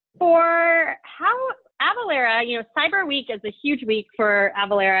 For how Avalara, you know, Cyber Week is a huge week for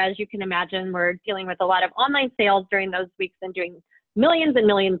Avalara. As you can imagine, we're dealing with a lot of online sales during those weeks and doing millions and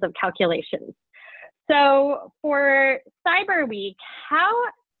millions of calculations. So for Cyber Week, how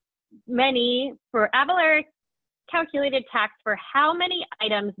many, for Avalara calculated tax for how many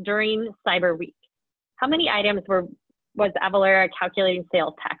items during Cyber Week? How many items was Avalara calculating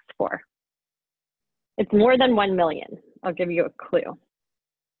sales tax for? It's more than 1 million. I'll give you a clue.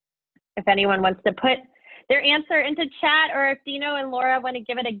 If anyone wants to put their answer into chat, or if Dino and Laura want to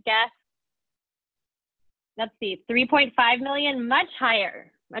give it a guess. Let's see, 3.5 million, much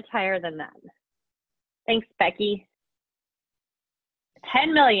higher than that. Thanks, Becky.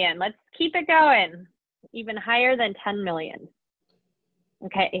 10 million, let's keep it going. Even higher than 10 million.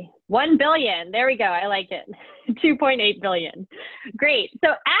 Okay, 1 billion, there we go, I like it. 2.8 billion, great.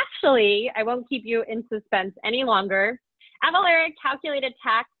 So actually, I won't keep you in suspense any longer. Avalara calculated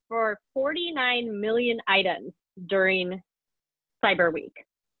tax for 49 million items during Cyber Week.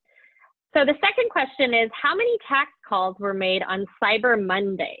 So the second question is, how many tax calls were made on Cyber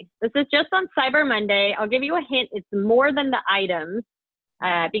Monday? This is just on Cyber Monday. I'll give you a hint, it's more than the items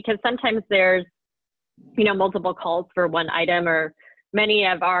because sometimes there's, you know, multiple calls for one item, or many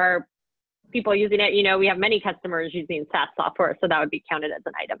of our people using it, you know, we have many customers using SaaS software, so that would be counted as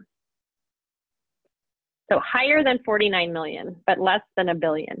an item. So higher than 49 million, but less than a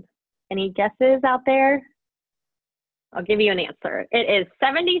billion. Any guesses out there? I'll give you an answer. It is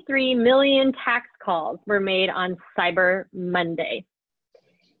 73 million tax calls were made on Cyber Monday.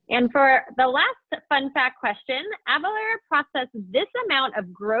 And for the last fun fact question, Avalara processed this amount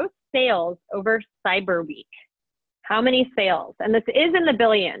of gross sales over Cyber Week. How many sales? And this is in the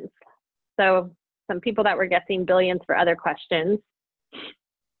billions. So some people that were guessing billions for other questions.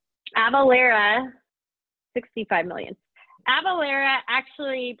 Avalara, 65 million. Avalara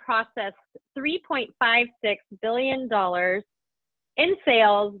actually processed $3.56 billion in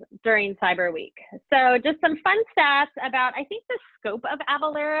sales during Cyber Week. So just some fun stats about, I think, the scope of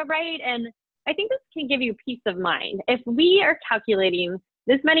Avalara, right? And I think this can give you peace of mind. If we are calculating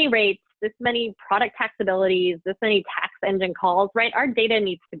this many rates, this many product taxabilities, this many tax engine calls, right? Our data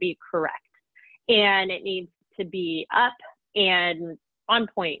needs to be correct, and it needs to be up and on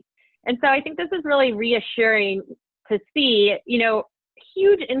point. And so I think this is really reassuring to see, you know,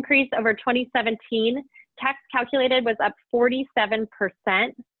 huge increase over 2017. Tax calculated was up 47%,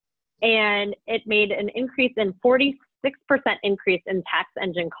 and it made an increase in 46% increase in tax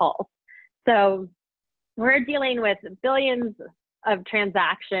engine calls. So we're dealing with billions of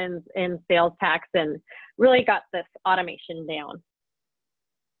transactions in sales tax and really got this automation down.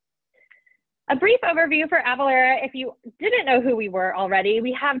 A brief overview for Avalara. If you didn't know who we were already,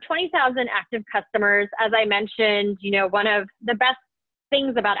 we have 20,000 active customers. As I mentioned, you know, one of the best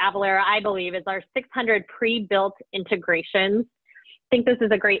things about Avalara, I believe, is our 600 pre-built integrations. I think this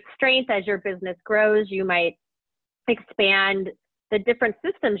is a great strength. As your business grows, you might expand the different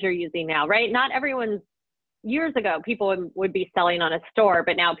systems you're using now, right? Not everyone's, years ago, people would be selling on a store,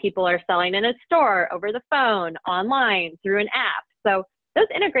 but now people are selling in a store, over the phone, online, through an app. So those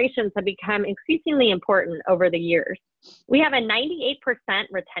integrations have become increasingly important over the years. We have a 98%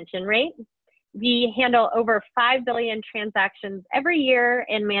 retention rate. We handle over 5 billion transactions every year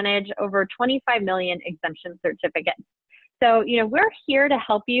and manage over 25 million exemption certificates. So, you know, we're here to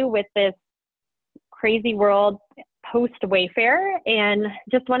help you with this crazy world post-Wayfair, and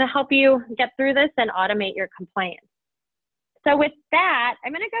just want to help you get through this and automate your compliance. So with that,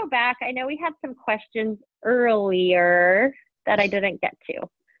 I'm going to go back. I know we had some questions earlier that I didn't get to.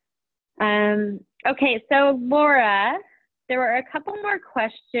 Okay, so Laura, there were a couple more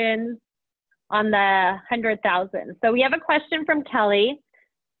questions on the 100,000. So we have a question from Kelly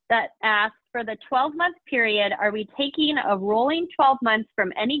that asks, for the 12-month period, are we taking a rolling 12 months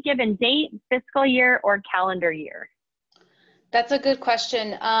from any given date, fiscal year, or calendar year? That's a good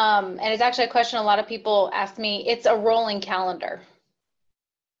question. And it's actually a question a lot of people ask me. It's a rolling calendar.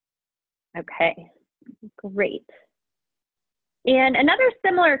 Okay, great. And another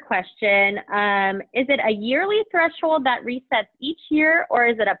similar question, is it a yearly threshold that resets each year, or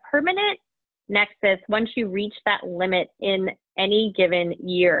is it a permanent Nexus once you reach that limit in any given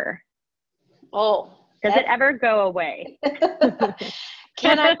year? Oh. Does it ever go away?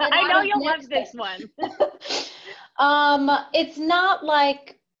 Can I I know you'll love this one. It's not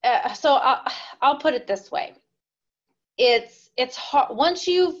like, so I'll put it this way. It's hard, once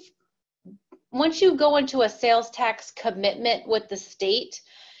you go into a sales tax commitment with the state,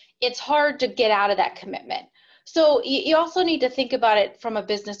 it's hard to get out of that commitment. So you also need to think about it from a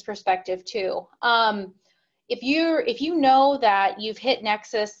business perspective too. If you know that you've hit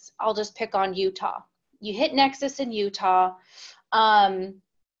Nexus, I'll just pick on Utah. You hit Nexus in Utah, and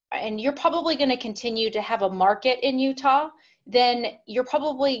you're probably going to continue to have a market in Utah, then you're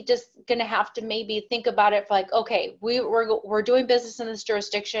probably just going to have to maybe think about it for like, okay, we're doing business in this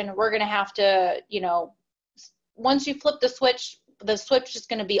jurisdiction. We're going to have to, once you flip the switch is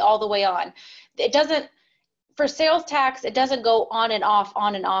going to be all the way on. It doesn't, for sales tax, it doesn't go on and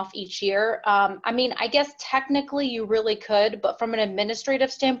off each year. I mean, I guess technically you really could, but from an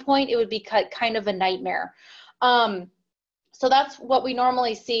administrative standpoint, it would be kind of a nightmare. So that's what we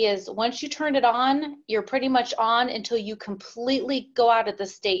normally see is once you turn it on, you're pretty much on until you completely go out of the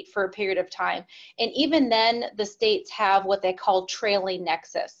state for a period of time. And even then, the states have what they call trailing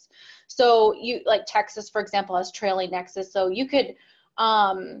nexus. So you, like Texas, for example, has trailing nexus. So you could,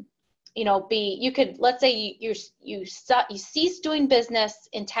 let's say you cease doing business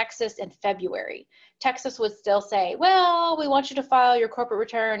in Texas in February. Texas would still say, well, we want you to file your corporate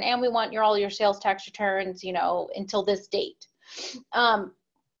return and we want all your sales tax returns, until this date. And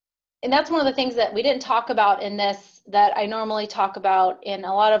that's one of the things that we didn't talk about in this that I normally talk about in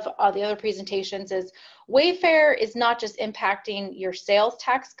a lot of the other presentations is Wayfair is not just impacting your sales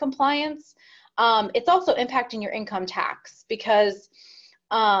tax compliance, it's also impacting your income tax because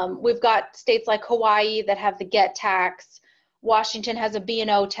we've got states like Hawaii that have the GET tax, Washington has a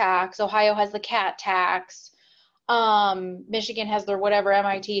B&O tax, Ohio has the CAT tax, Michigan has their whatever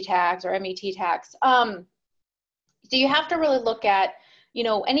MIT tax or MET tax. So you have to really look at,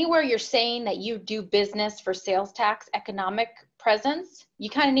 anywhere you're saying that you do business for sales tax economic presence, you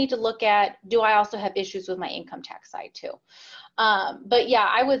kind of need to look at, do I also have issues with my income tax side too? But yeah,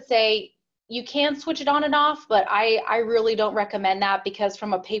 I would say you can switch it on and off, but I really don't recommend that because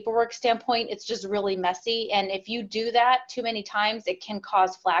from a paperwork standpoint, it's just really messy. And if you do that too many times, it can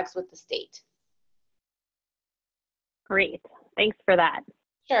cause flags with the state. Great, thanks for that.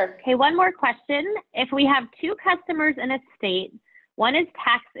 Sure. Okay, one more question. If we have two customers in a state, one is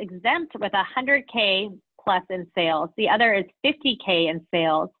tax exempt with 100K plus in sales, the other is 50K in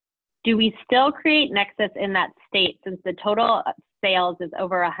sales, do we still create Nexus in that state since the total sales is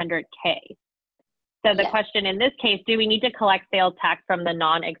over 100K? So the question in this case, do we need to collect sales tax from the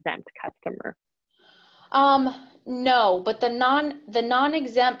non-exempt customer? No, but the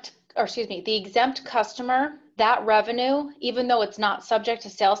exempt customer, that revenue, even though it's not subject to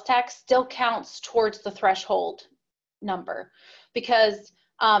sales tax, still counts towards the threshold number. Because,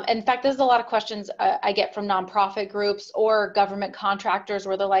 in fact, there's a lot of questions I get from nonprofit groups or government contractors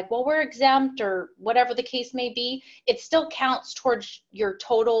where they're like, well, we're exempt or whatever the case may be. It still counts towards your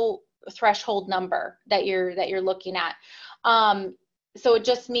total threshold number that you're looking at. So it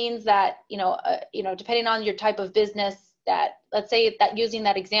just means that, depending on your type of business that, let's say that using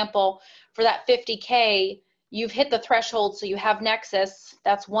that example for that 50K, you've hit the threshold. So you have Nexus,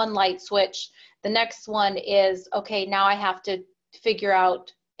 that's one light switch. The next one is, okay, now I have to figure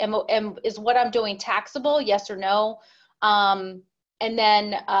out, is what I'm doing taxable? Yes or no? And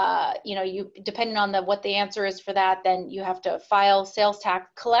then, you, depending on what the answer is for that, then you have to file sales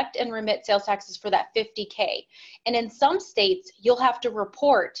tax, collect and remit sales taxes for that 50K. And in some states, you'll have to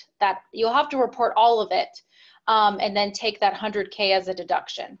report all of it, and then take that 100K as a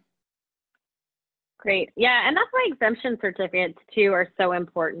deduction. Great. Yeah, and that's why exemption certificates too are so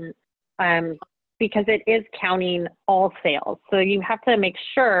important, because it is counting all sales. So you have to make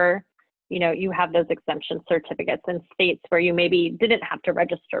sure, you have those exemption certificates in states where you maybe didn't have to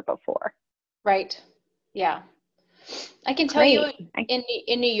register before. Right. Yeah. I can tell you Great.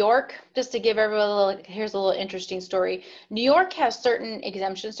 in New York, just to give everyone a little, here's a little interesting story. New York has certain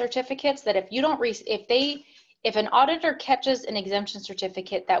exemption certificates that if you don't, if an auditor catches an exemption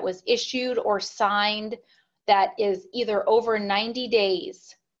certificate that was issued or signed that is either over 90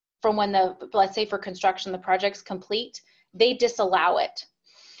 days from when let's say for construction, the project's complete, they disallow it.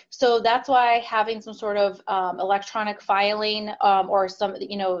 So that's why having some sort of electronic filing or some,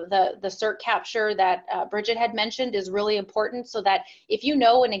 the cert capture that Bridget had mentioned is really important, so that if you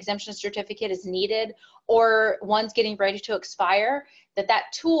know an exemption certificate is needed or one's getting ready to expire, that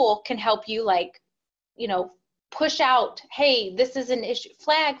tool can help you, like, push out, hey, this is an issue,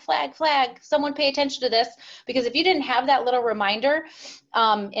 flag, someone pay attention to this. Because if you didn't have that little reminder,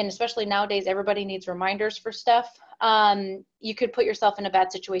 and especially nowadays, everybody needs reminders for stuff, you could put yourself in a bad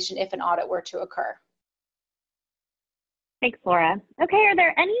situation if an audit were to occur. Thanks, Laura. Okay, are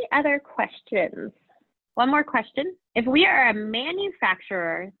there any other questions? One more question. If we are a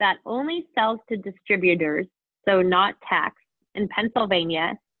manufacturer that only sells to distributors, so not taxed, in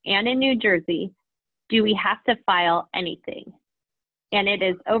Pennsylvania and in New Jersey, do we have to file anything? And it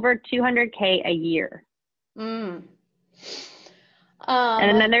is over $200K a year. And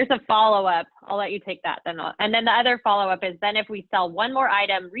then there's a follow-up. I'll let you take that. And then the other follow-up is, then if we sell one more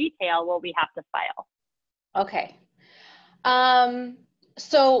item retail, will we have to file? Okay.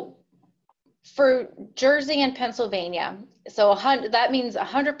 So for Jersey and Pennsylvania, so that means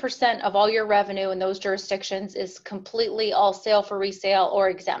 100% of all your revenue in those jurisdictions is completely all sale for resale or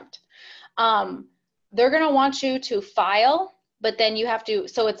exempt. They're going to want you to file, but then you have to,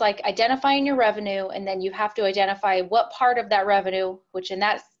 so it's like identifying your revenue, and then you have to identify what part of that revenue, which in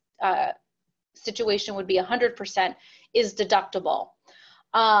that situation would be 100%, is deductible.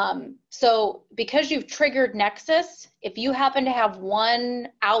 So because you've triggered Nexus, if you happen to have one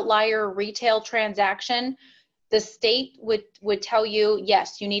outlier retail transaction, the state would tell you,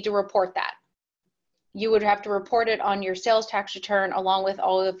 yes, you need to report that. You would have to report it on your sales tax return along with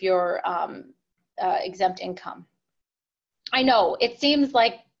all of your exempt income. I know it seems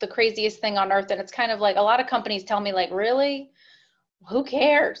like the craziest thing on earth, and it's kind of like a lot of companies tell me, like, really? Who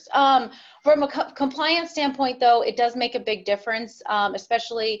cares? From a compliance standpoint, though, it does make a big difference.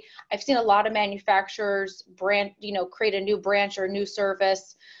 Especially, I've seen a lot of manufacturers create a new branch or a new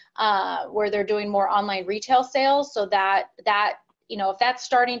service where they're doing more online retail sales. So that if that's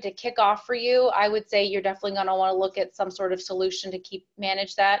starting to kick off for you, I would say you're definitely going to want to look at some sort of solution to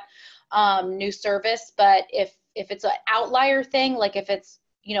manage that new service. But if it's an outlier thing, like if it's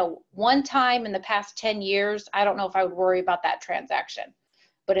one time in the past 10 years, I don't know if I would worry about that transaction.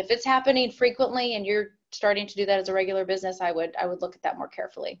 But if it's happening frequently and you're starting to do that as a regular business, I would look at that more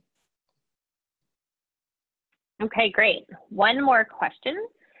carefully. Okay, great. One more question.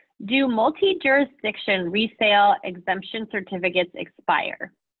 Do multi-jurisdiction resale exemption certificates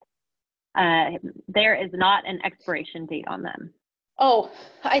expire? There is not an expiration date on them. Oh,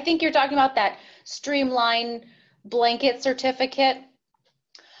 I think you're talking about that streamline blanket certificate.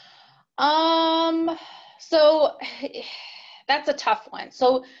 So that's a tough one.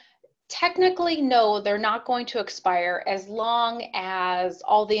 So technically, no, they're not going to expire as long as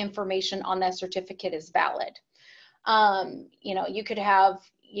all the information on that certificate is valid. You could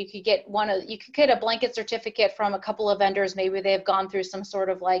get a blanket certificate from a couple of vendors. Maybe they've gone through some sort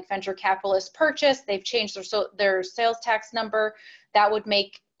of like venture capitalist purchase. They've changed their sales tax number. That would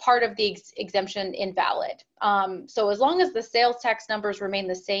make part of the exemption invalid. So as long as the sales tax numbers remain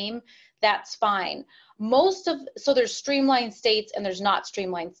the same, that's fine. So there's streamlined states and there's not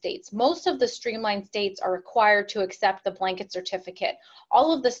streamlined states. Most of the streamlined states are required to accept the blanket certificate.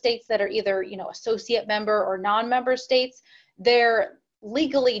 All of the states that are either, associate member or non-member states, they're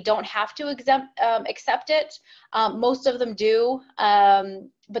legally don't have to accept it. Most of them do,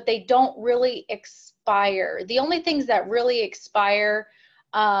 but they don't really expire. The only things that really expire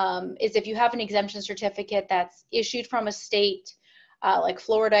is if you have an exemption certificate that's issued from a state, like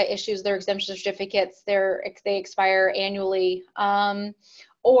Florida issues their exemption certificates, they expire annually.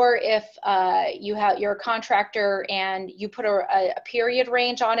 Or if you're a contractor and you put a period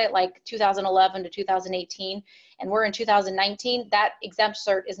range on it, like 2011 to 2018, and we're in 2019, that exempt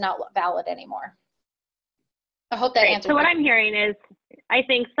cert is not valid anymore. I hope that answers. So what I'm hearing is, I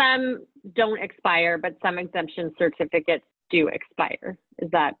think some don't expire, but some exemption certificates do expire. Is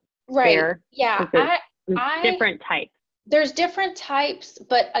that right? Fair? Yeah, different types. There's different types,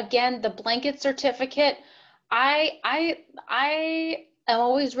 but again, the blanket certificate, I am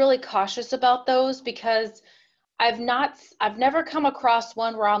always really cautious about those because I've never come across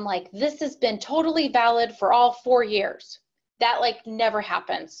one where I'm like, this has been totally valid for all 4 years. That like never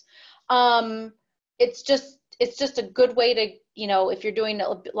happens. it's just a good way to, you know, if you're doing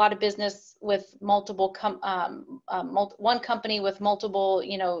a lot of business with multiple, one company with multiple,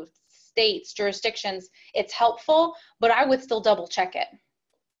 you know, states, jurisdictions, it's helpful, but I would still double check it.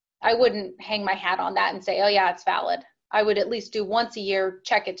 I wouldn't hang my hat on that and say, oh yeah, it's valid. I would at least do once a year,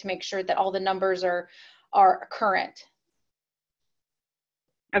 check it to make sure that all the numbers are current.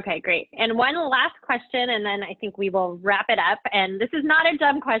 Okay, great. And one last question, and then I think we will wrap it up. And this is not a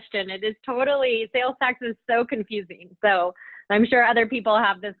dumb question. It is totally, sales tax is so confusing. So I'm sure other people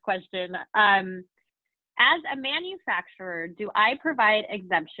have this question. As a manufacturer, do I provide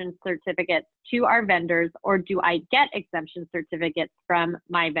exemption certificates to our vendors, or do I get exemption certificates from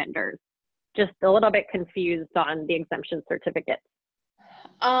my vendors? Just a little bit confused on the exemption certificates.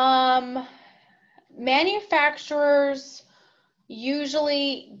 Manufacturers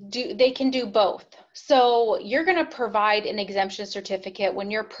usually they can do both. So you're going to provide an exemption certificate when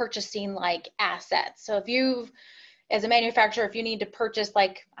you're purchasing like assets. So if as a manufacturer, if you need to purchase,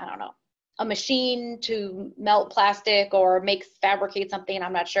 like, I don't know, a machine to melt plastic or fabricate something,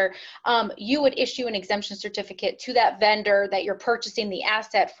 I'm not sure, you would issue an exemption certificate to that vendor that you're purchasing the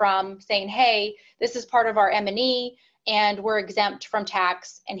asset from, saying, hey, this is part of our M&E and we're exempt from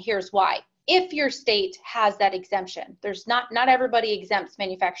tax, and here's why. If your state has that exemption, there's not everybody exempts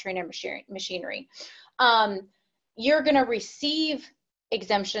manufacturing and machinery. You're going to receive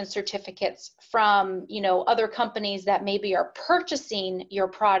exemption certificates from, you know, other companies that maybe are purchasing your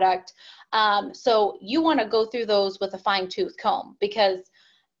product. So you want to go through those with a fine-tooth comb, because,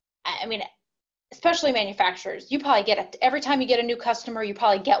 I mean, especially manufacturers, you probably get every time you get a new customer, you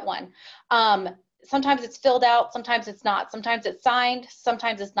probably get one. Sometimes it's filled out, sometimes it's not. Sometimes it's signed,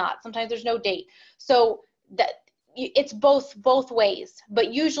 sometimes it's not. Sometimes there's no date. So it's both ways,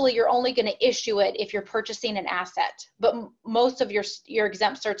 but usually you're only going to issue it if you're purchasing an asset. But most of your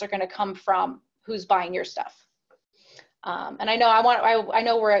exempt certs are going to come from who's buying your stuff. And I know I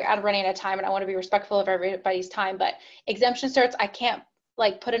know we're running out of time, and I want to be respectful of everybody's time, but exemption certs, I can't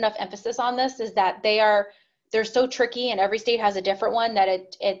like put enough emphasis on this, is that they're so tricky, and every state has a different one, that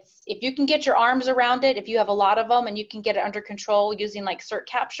it's if you can get your arms around it, if you have a lot of them and you can get it under control using like cert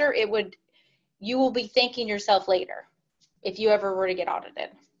capture, you will be thanking yourself later if you ever were to get audited.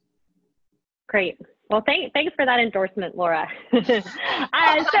 Great. Well, thanks for that endorsement, Laura.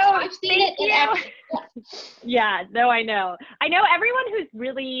 I've seen it in action. Yeah, no, I know. I know everyone who's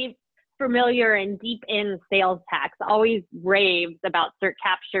really familiar and deep in sales tax always raves about cert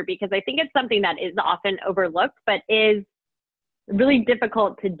capture, because I think it's something that is often overlooked, but is really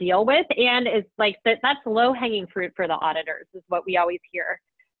difficult to deal with, and is like that's low-hanging fruit for the auditors, is what we always hear.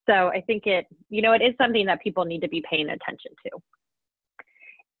 So I think it is something that people need to be paying attention to.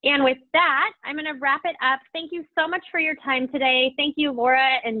 And with that, I'm going to wrap it up. Thank you so much for your time today. Thank you,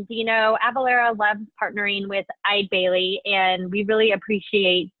 Laura and Dino. Avalara loves partnering with Eide Bailly, and we really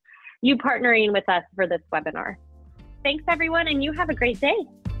appreciate you partnering with us for this webinar. Thanks, everyone, and you have a great day.